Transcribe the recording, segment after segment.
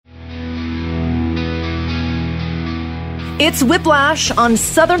It's Whiplash on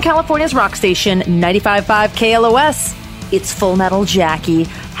Southern California's rock station, 95.5 KLOS. It's Full Metal Jackie.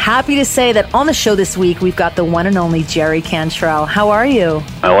 Happy to say that on the show this week, we've got the one and only Jerry Cantrell. How are you?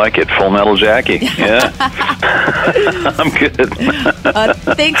 I like it. Full Metal Jackie. Yeah. I'm good.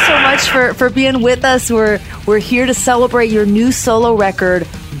 Thanks so much for being with us. We're here to celebrate your new solo record,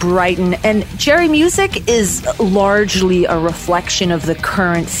 Brighten. And Jerry, music is largely a reflection of the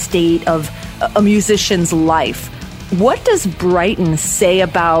current state of a musician's life. What does Brighten say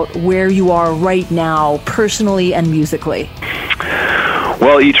about where you are right now, personally and musically?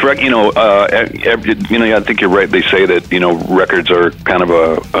 Well, each record, I think you're right. They say that, records are kind of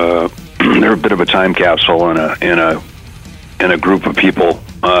they're a bit of a time capsule in a group of people,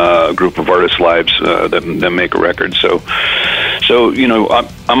 a group of artists' lives that make a record. So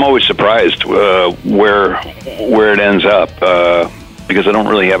I'm always surprised where it ends up. Because I don't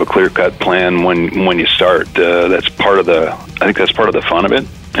really have a clear-cut plan when you start. I think that's part of the fun of it,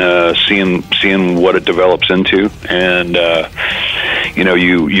 seeing what it develops into, and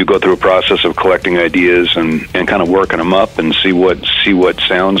you go through a process of collecting ideas and kind of working them up and see what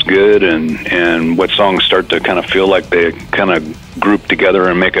sounds good and what songs start to kind of feel like they kind of group together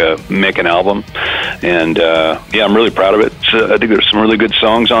and make an album. And I'm really proud of it. So I think there's some really good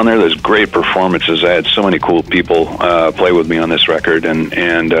songs on there. There's great performances. I had so many cool people play with me on this record,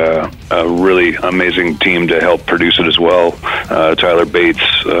 and a really amazing team to help produce it as well. Tyler Bates,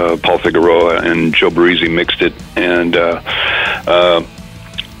 Paul Figueroa, and Joe Barisi mixed it, and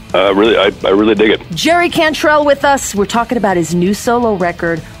I really dig it. Jerry Cantrell with us. We're talking about his new solo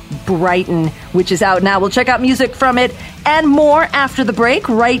record, Brighten, which is out now. We'll check out music from it and more after the break.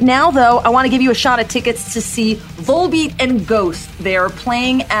 Right now, though, I want to give you a shot at tickets to see Volbeat and Ghost. They are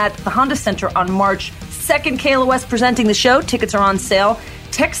playing at the Honda Center on March 2nd. KLOS presenting the show. Tickets are on sale.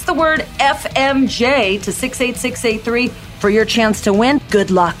 Text the word FMJ to 68683 for your chance to win.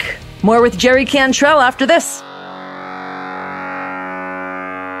 Good luck. More with Jerry Cantrell after this.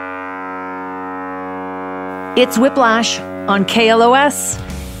 It's Whiplash on KLOS.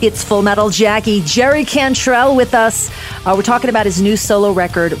 It's Full Metal Jackie. Jerry Cantrell with us. We're talking about his new solo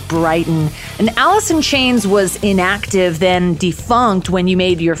record, Brighten. And Alice in Chains was inactive, then defunct when you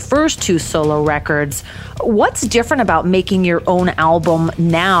made your first two solo records. What's different about making your own album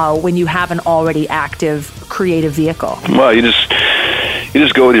now when you have an already active creative vehicle? Well, you just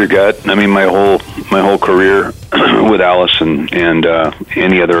go with your gut. I mean, my whole career with Alice and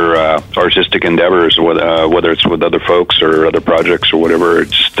any other artistic endeavors, whether it's with other folks or other projects or whatever,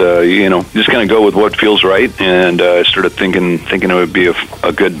 it's just kind of go with what feels right. And I started thinking it would be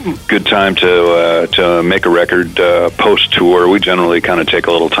a good time to make a record post tour. We generally kind of take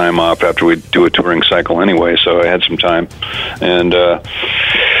a little time off after we do a touring cycle anyway, so I had some time. And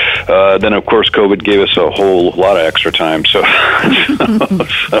then, of course, COVID gave us a whole lot of extra time. So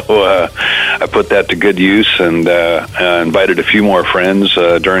I put that to good use and invited a few more friends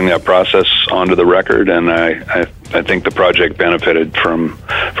during that process onto the record. And I think the project benefited from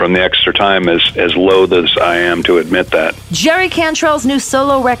the extra time, as loath as I am to admit that. Jerry Cantrell's new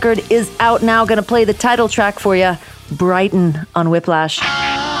solo record is out now. Going to play the title track for you, Brighten on Whiplash.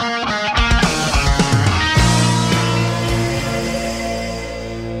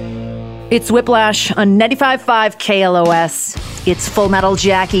 It's Whiplash on 95.5 KLOS. It's Full Metal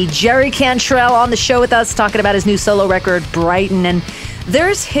Jackie. Jerry Cantrell on the show with us, talking about his new solo record, Brighten. And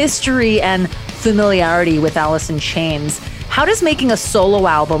there's history and familiarity with Alice in Chains. How does making a solo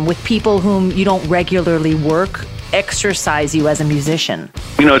album with people whom you don't regularly work exercise you as a musician?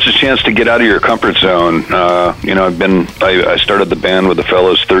 It's a chance to get out of your comfort zone. I started the band with the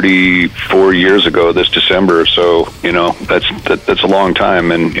fellows 34 years ago this December, so that's a long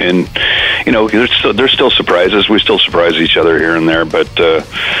time, and there's still surprises. We still surprise each other here and there, but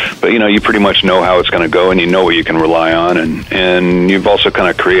you pretty much know how it's going to go, and you know what you can rely on, and you've also kind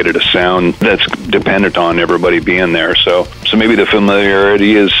of created a sound that's dependent on everybody being there. So maybe the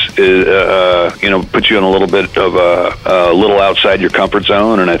familiarity is puts you in a little bit of a little outside your comfort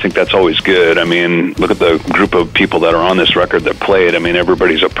zone, and I think that's always good. I mean, look at the group of people that are on this record that played. I mean,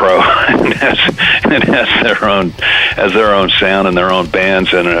 everybody's a pro and has their own sound and their own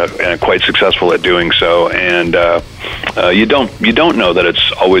bands, and are quite successful at doing so. And you don't know that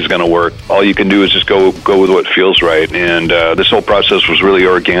it's always going to work. All you can do is just go with what feels right. And this whole process was really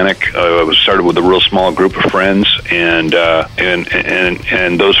organic. It was started with a real small group of friends, and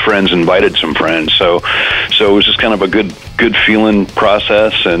those friends invited some friends. So it was just kind of a good feeling process,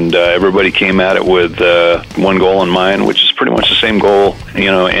 and everybody came at it with one goal in mind, which is pretty much the same goal,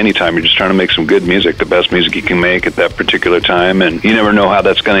 anytime. You're just trying to make some good music, the best music you can make at that particular time, and you never know how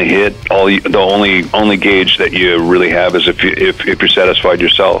that's going to hit. The only gauge that you really have is if you're satisfied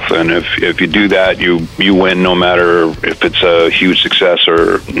yourself, and if you do that, you win, no matter if it's a huge success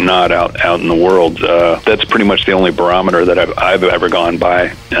or not out in the world. That's pretty much the only barometer that I've ever gone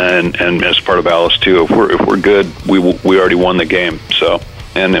by, and as part of Alice too. If we're good, we already won the game. So,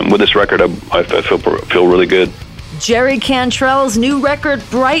 and with this record, I feel really good. Jerry Cantrell's new record,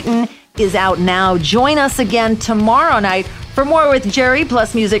 Brighten, is out now. Join us again tomorrow night for more with Jerry,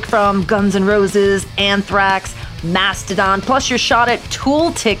 plus music from Guns N' Roses, Anthrax, Mastodon, plus your shot at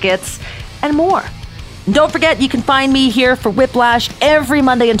Tool tickets and more. And don't forget, you can find me here for Whiplash every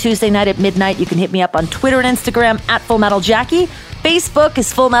Monday and Tuesday night at midnight. You can hit me up on Twitter and Instagram at Full Metal Jackie. Facebook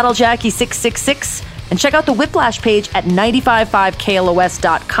is Full Metal Jackie 666. And check out the Whiplash page at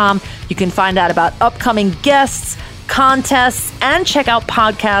 955KLOS.com. You can find out about upcoming guests, contests, and check out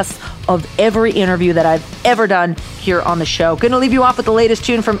podcasts of every interview that I've ever done here on the show. Going to leave you off with the latest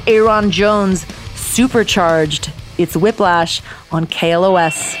tune from Aaron Jones, Supercharged. It's Whiplash on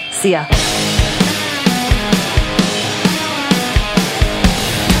KLOS. See ya.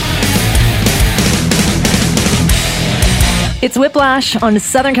 It's Whiplash on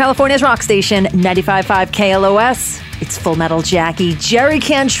Southern California's rock station, 95.5 KLOS. It's Full Metal Jackie. Jerry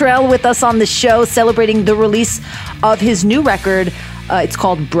Cantrell with us on the show, celebrating the release of his new record. It's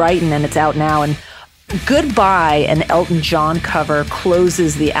called Brighten, and it's out now. And Goodbye, an Elton John cover,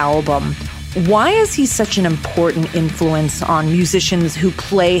 closes the album. Why is he such an important influence on musicians who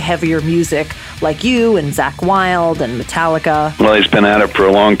play heavier music like you and Zakk Wylde and Metallica? Well, he's been at it for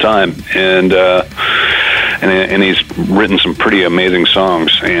a long time, and he's written some pretty amazing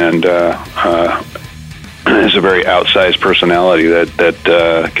songs, and has a very outsized personality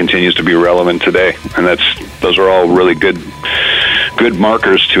that continues to be relevant today. And those are all really good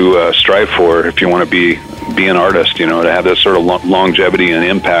markers to strive for if you want to be an artist. To have that sort of longevity and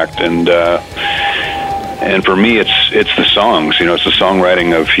impact. And for me, it's the songs. It's the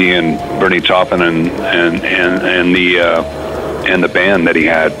songwriting of he and Bernie Taupin and the band that he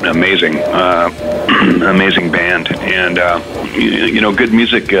had. Amazing band. And good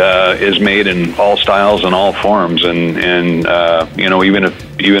music is made in all styles and all forms. And even if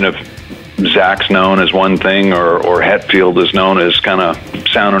Zack's known as one thing, or Hetfield is known as kind of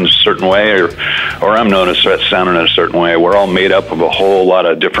sounding a certain way, or I'm known as sounding in a certain way, we're all made up of a whole lot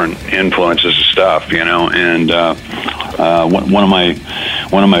of different influences and stuff, And one of my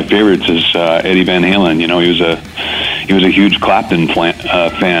favorites is Eddie Van Halen. He was a huge Clapton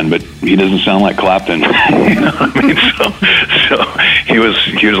fan, but he doesn't sound like Clapton. You know what I mean? So he was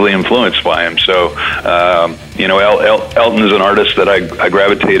hugely influenced by him. So Elton is an artist that I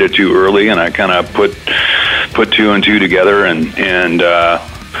gravitated to early, and I kind of put two and two together, and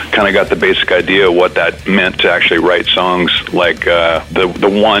kind of got the basic idea of what that meant to actually write songs, like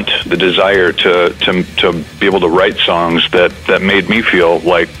the desire to be able to write songs that made me feel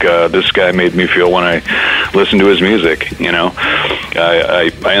like this guy made me feel when I listened to his music.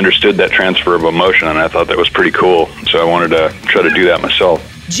 I understood that transfer of emotion, and I thought that was pretty cool. So I wanted to try to do that myself.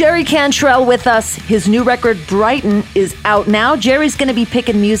 Jerry Cantrell with us. His new record, Brighten, is out now. Jerry's going to be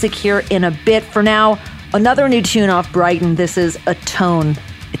picking music here in a bit. For now, another new tune off Brighten. This is Atone.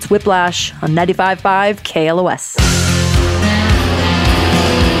 It's Whiplash on 95.5 KLOS.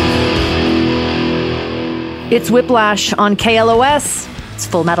 It's Whiplash on KLOS. It's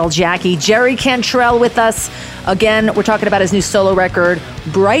Full Metal Jackie. Jerry Cantrell with us. Again, we're talking about his new solo record,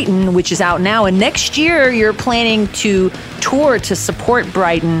 Brighten, which is out now. And next year, you're planning to tour to support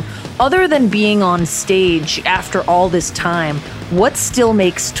Brighten. Other than being on stage after all this time, what still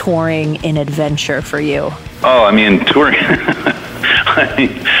makes touring an adventure for you? Oh, I mean, touring...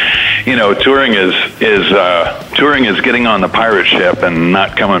 touring is getting on the pirate ship and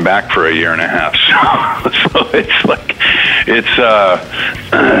not coming back for a year and a half. So it's like it's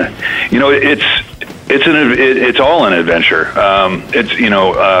all an adventure.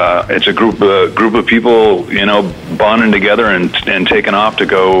 It's a group of people, bonding together and taking off to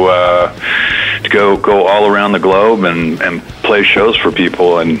go all around the globe and play shows for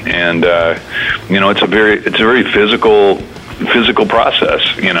people, and it's a very physical process,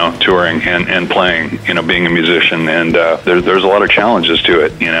 touring and playing, being a musician, and there's a lot of challenges to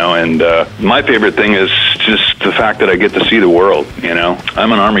it, and my favorite thing is just the fact that I get to see the world.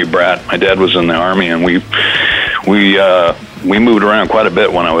 I'm an Army brat. My dad was in the Army, and we moved around quite a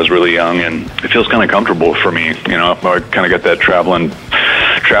bit when I was really young, and it feels kind of comfortable for me. I kind of got that traveling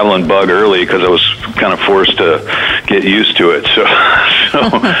bug early because I was kind of forced to get used to it.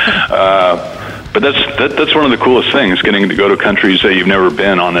 But that's one of the coolest things, getting to go to countries that you've never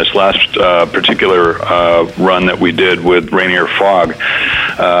been. On this last particular run that we did with Rainier Fog,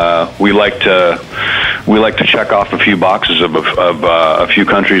 we like to check off a few boxes of a few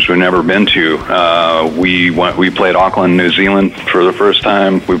countries we've never been to. We played Auckland, New Zealand for the first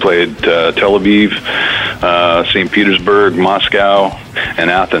time. We played Tel Aviv, St. Petersburg, Moscow, and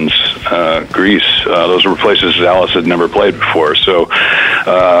Athens, Greece. Those were places Alice had never played before. So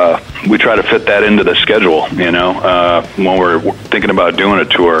we try to fit that into the schedule, when we're thinking about doing a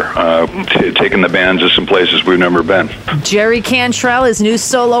tour, taking the bands to some places we've never been. Jerry Cantrell, his new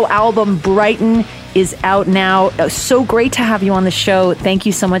solo album, Brighton, is out now. So great to have you on the show. Thank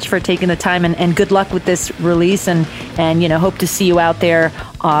you so much for taking the time, and good luck with this release, and hope to see you out there,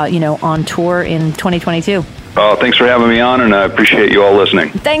 on tour in 2022. Oh, thanks for having me on, and I appreciate you all listening.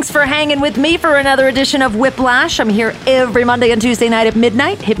 Thanks for hanging with me for another edition of Whiplash. I'm here every Monday and Tuesday night at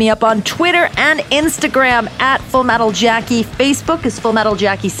midnight. Hit me up on Twitter and Instagram at Full Metal Jackie. Facebook is Full Metal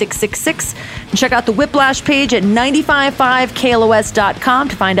Jackie 666. And check out the Whiplash page at 955KLOS.com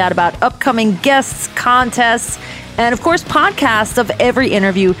to find out about upcoming guests, contests, and of course, podcasts of every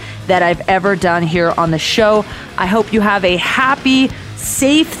interview that I've ever done here on the show. I hope you have a happy,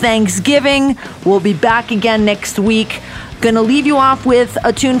 safe Thanksgiving. We'll be back again next week. Gonna leave you off with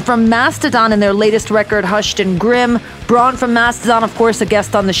a tune from Mastodon and their latest record, Hushed and Grim. Braun from Mastodon, of course, a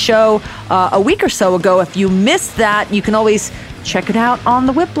guest on the show a week or so ago. If you missed that, you can always check it out on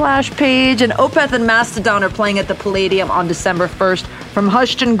the Whiplash page. And Opeth and Mastodon are playing at the Palladium on December 1st. From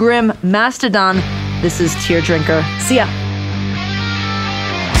Hushed and Grim, Mastodon, this is Tear Drinker. See ya.